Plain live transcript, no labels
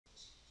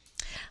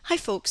Hi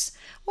folks,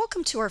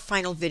 welcome to our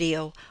final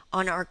video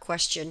on our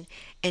question.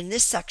 In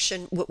this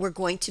section, what we're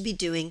going to be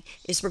doing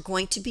is we're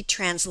going to be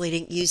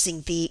translating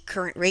using the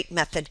current rate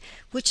method,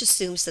 which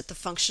assumes that the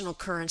functional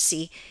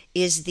currency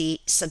is the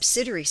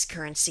subsidiary's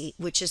currency,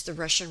 which is the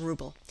Russian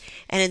ruble.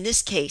 And in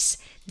this case,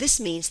 this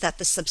means that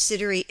the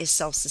subsidiary is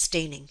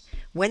self-sustaining.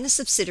 When the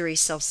subsidiary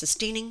is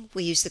self-sustaining,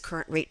 we use the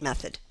current rate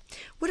method.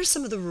 What are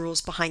some of the rules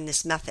behind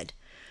this method?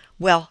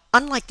 Well,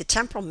 unlike the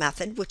temporal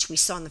method, which we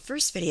saw in the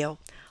first video,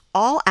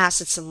 all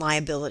assets and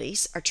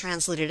liabilities are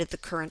translated at the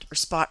current or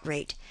spot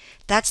rate.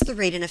 That's the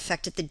rate in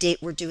effect at the date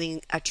we're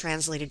doing a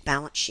translated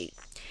balance sheet.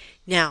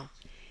 Now,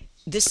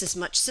 this is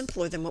much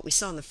simpler than what we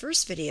saw in the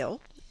first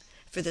video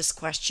for this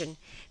question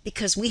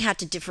because we had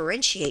to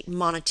differentiate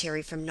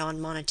monetary from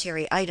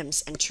non-monetary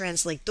items and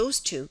translate those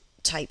two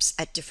types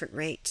at different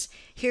rates.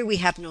 Here we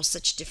have no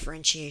such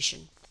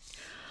differentiation.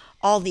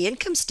 All the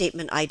income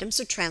statement items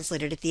are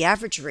translated at the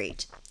average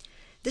rate.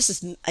 This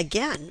is,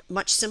 again,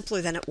 much simpler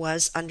than it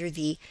was under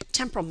the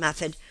temporal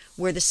method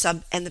where the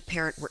sub and the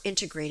parent were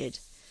integrated.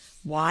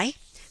 Why?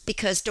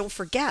 Because don't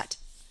forget,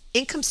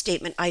 income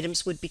statement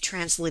items would be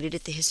translated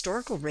at the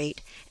historical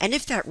rate, and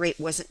if that rate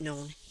wasn't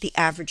known, the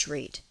average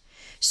rate.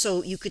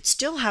 So you could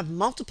still have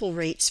multiple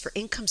rates for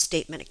income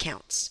statement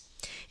accounts.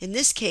 In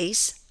this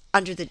case,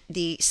 under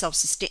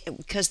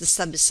because the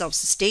sub is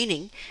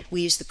self-sustaining,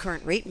 we use the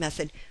current rate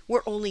method,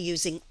 we're only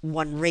using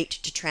one rate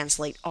to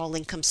translate all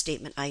income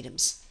statement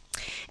items.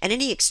 And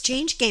any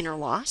exchange gain or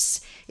loss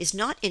does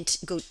not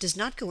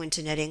go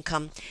into net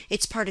income.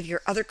 It's part of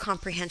your other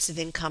comprehensive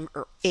income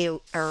or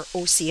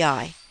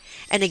OCI.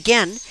 And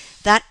again,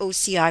 that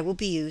OCI will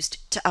be used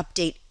to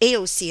update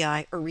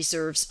AOCI or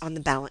reserves on the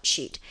balance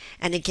sheet.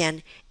 And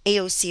again,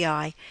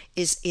 AOCI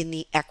is in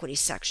the equity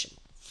section.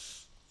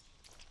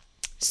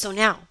 So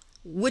now,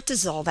 what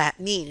does all that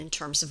mean in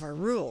terms of our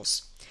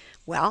rules?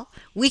 Well,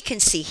 we can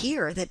see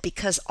here that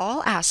because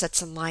all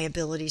assets and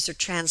liabilities are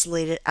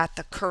translated at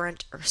the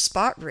current or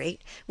spot rate,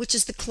 which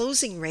is the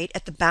closing rate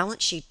at the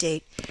balance sheet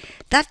date,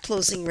 that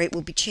closing rate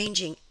will be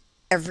changing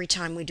every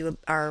time we do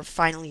our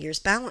final year's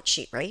balance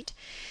sheet, right?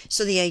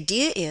 So the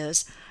idea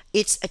is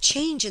it's a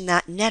change in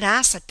that net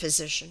asset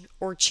position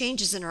or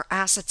changes in our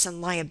assets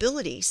and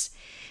liabilities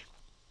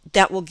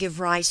that will give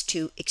rise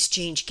to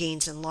exchange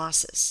gains and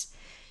losses.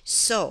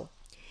 So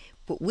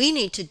what we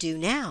need to do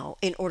now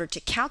in order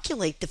to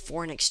calculate the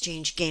foreign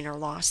exchange gain or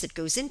loss that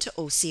goes into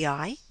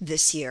OCI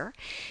this year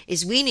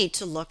is we need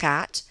to look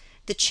at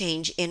the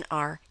change in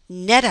our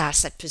net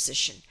asset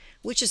position,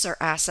 which is our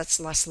assets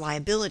less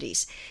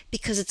liabilities,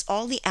 because it's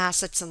all the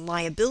assets and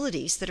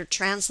liabilities that are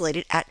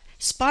translated at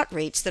spot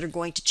rates that are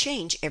going to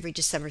change every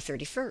December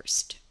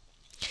 31st.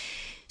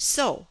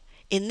 So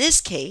in this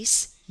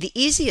case, the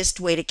easiest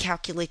way to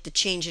calculate the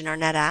change in our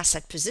net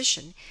asset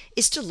position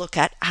is to look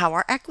at how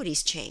our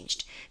equities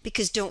changed.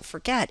 Because don't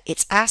forget,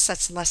 it's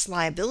assets less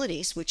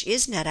liabilities, which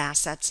is net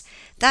assets,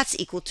 that's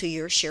equal to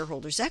your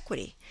shareholders'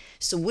 equity.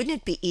 So wouldn't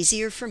it be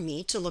easier for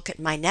me to look at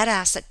my net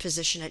asset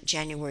position at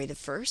January the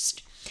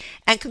 1st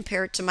and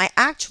compare it to my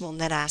actual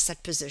net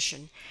asset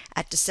position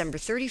at December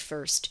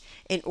 31st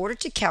in order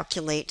to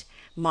calculate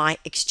my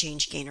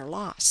exchange gain or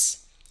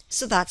loss?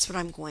 So that's what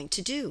I'm going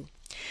to do.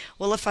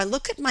 Well, if I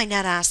look at my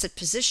net asset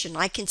position,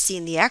 I can see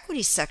in the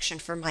equity section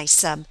for my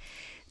sub,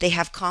 they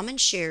have common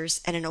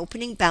shares and an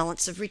opening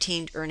balance of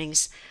retained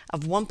earnings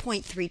of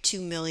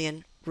 1.32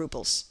 million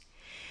rubles.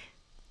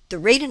 The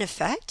rate in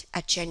effect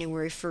at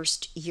January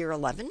 1st, year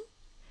 11,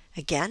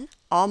 again,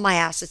 all my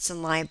assets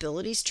and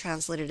liabilities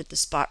translated at the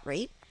spot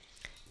rate,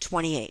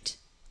 28.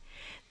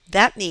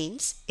 That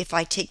means if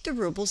I take the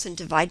rubles and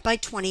divide by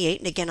 28,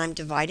 and again I'm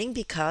dividing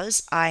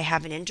because I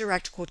have an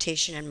indirect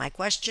quotation in my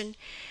question,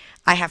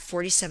 I have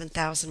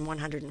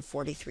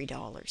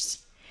 $47,143.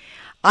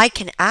 I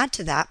can add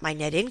to that my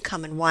net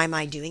income. And why am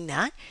I doing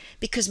that?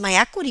 Because my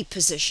equity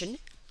position,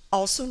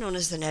 also known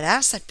as the net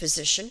asset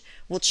position,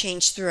 will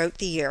change throughout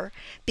the year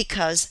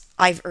because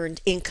I've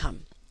earned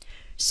income.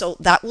 So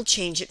that will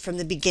change it from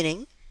the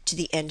beginning to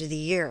the end of the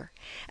year,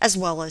 as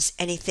well as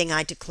anything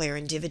I declare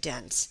in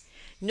dividends.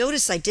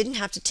 Notice I didn't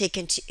have to take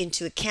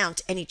into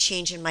account any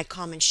change in my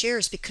common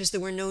shares because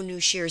there were no new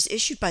shares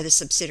issued by the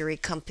subsidiary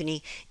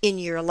company in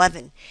year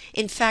 11.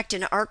 In fact,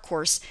 in our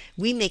course,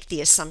 we make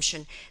the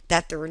assumption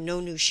that there were no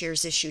new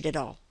shares issued at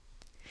all.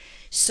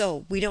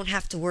 So we don't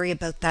have to worry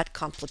about that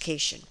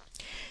complication.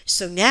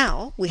 So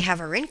now we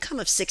have our income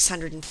of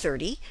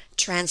 630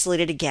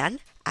 translated again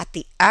at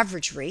the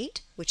average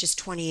rate, which is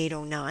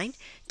 2809,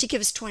 to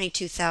give us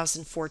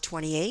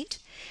 22,428.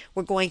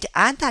 We're going to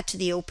add that to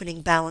the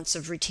opening balance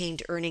of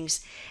retained earnings.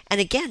 And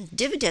again,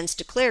 dividends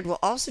declared will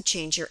also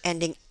change your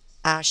ending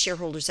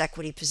shareholders'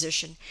 equity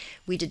position.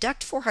 We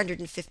deduct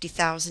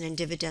 450,000 in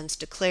dividends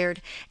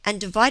declared and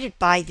divide it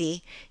by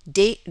the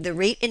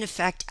rate in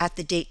effect at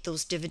the date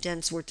those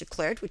dividends were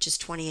declared, which is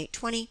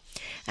 2820,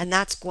 and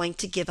that's going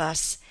to give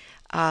us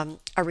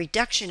a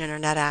reduction in our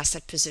net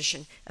asset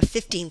position of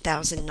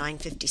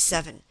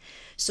 15,957.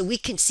 So we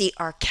can see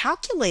our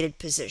calculated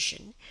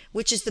position,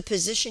 which is the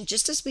position,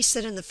 just as we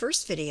said in the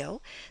first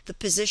video, the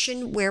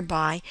position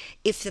whereby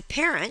if the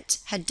parent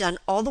had done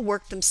all the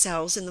work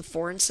themselves in the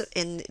foreign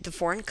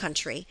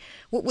country,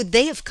 what would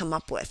they have come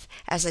up with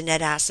as a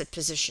net asset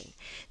position?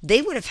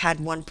 They would have had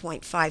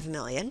 1.5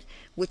 million,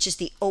 which is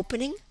the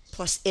opening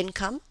plus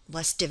income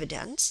less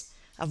dividends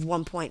of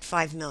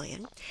 1.5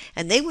 million,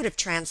 and they would have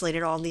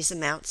translated all these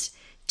amounts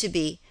to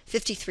be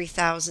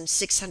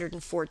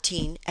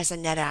 53,614 as a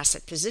net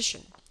asset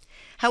position.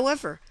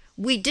 However,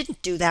 we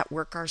didn't do that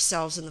work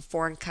ourselves in the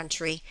foreign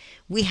country.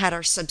 We had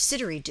our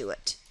subsidiary do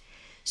it.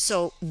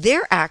 So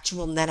their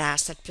actual net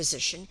asset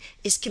position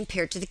is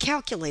compared to the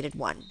calculated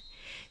one.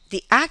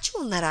 The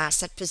actual net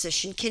asset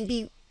position can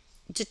be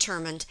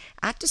determined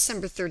at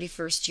December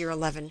 31st, year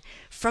 11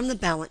 from the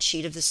balance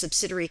sheet of the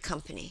subsidiary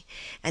company.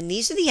 And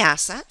these are the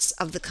assets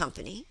of the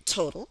company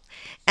total.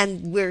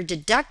 And we're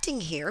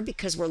deducting here,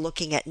 because we're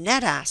looking at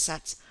net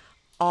assets,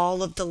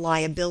 all of the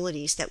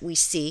liabilities that we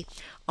see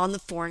on the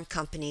foreign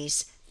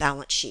company's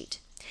balance sheet.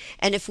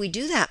 And if we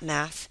do that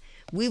math,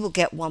 we will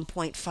get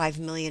 1.5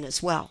 million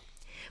as well.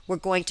 We're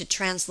going to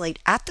translate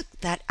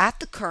that at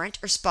the current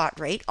or spot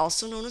rate,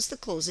 also known as the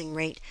closing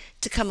rate,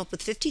 to come up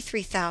with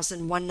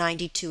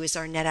 53,192 as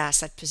our net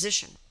asset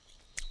position.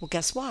 Well,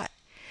 guess what?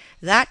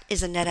 That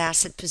is a net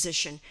asset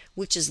position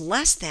which is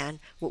less than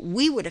what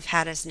we would have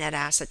had as net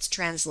assets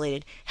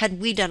translated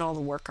had we done all the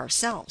work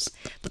ourselves.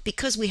 But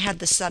because we had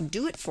the sub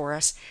do it for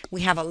us,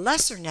 we have a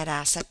lesser net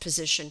asset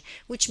position,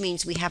 which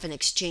means we have an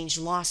exchange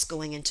loss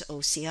going into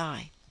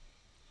OCI.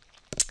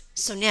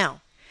 So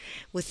now,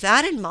 with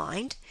that in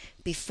mind,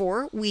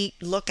 before we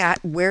look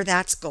at where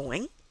that's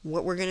going,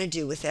 what we're going to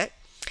do with it,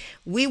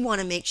 we want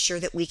to make sure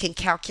that we can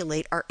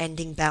calculate our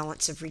ending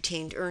balance of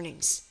retained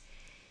earnings.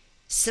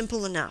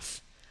 Simple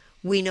enough.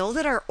 We know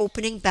that our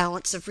opening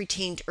balance of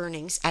retained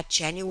earnings at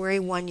January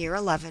 1, year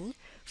 11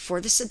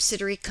 for the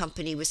subsidiary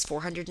company was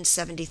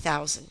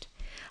 470,000.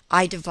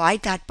 I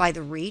divide that by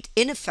the rate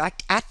in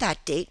effect at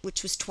that date,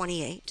 which was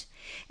 28,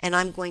 and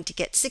I'm going to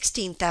get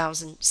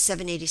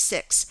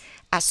 16,786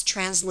 as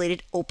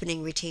translated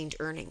opening retained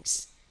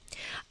earnings.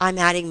 I'm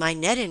adding my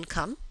net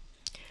income,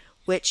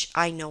 which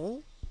I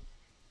know,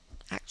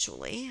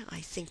 actually, I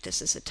think this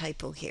is a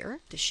typo here.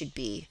 This should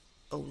be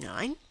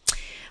 09.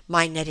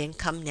 My net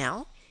income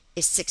now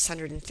is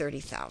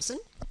 630,000,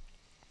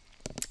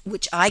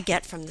 which I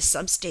get from the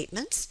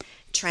substatements,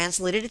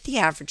 translated at the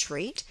average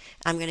rate.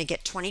 I'm going to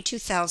get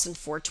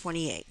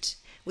 22,428,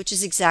 which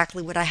is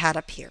exactly what I had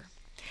up here.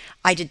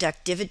 I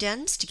deduct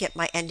dividends to get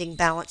my ending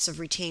balance of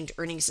retained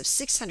earnings of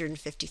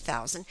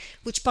 650,000,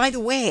 which, by the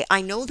way,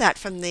 I know that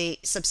from the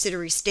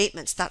subsidiary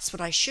statements. That's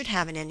what I should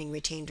have in ending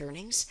retained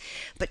earnings.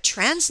 But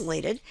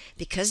translated,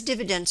 because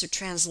dividends are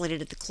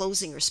translated at the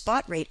closing or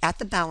spot rate at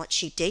the balance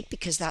sheet date,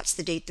 because that's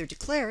the date they're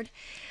declared,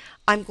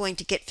 I'm going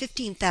to get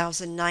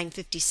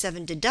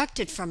 15,957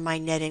 deducted from my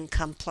net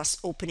income plus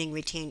opening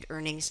retained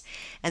earnings,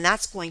 and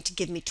that's going to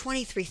give me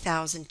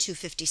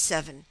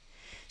 23,257.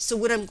 So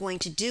what I'm going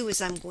to do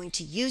is I'm going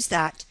to use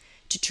that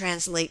to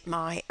translate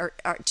my, or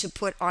to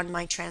put on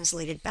my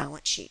translated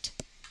balance sheet.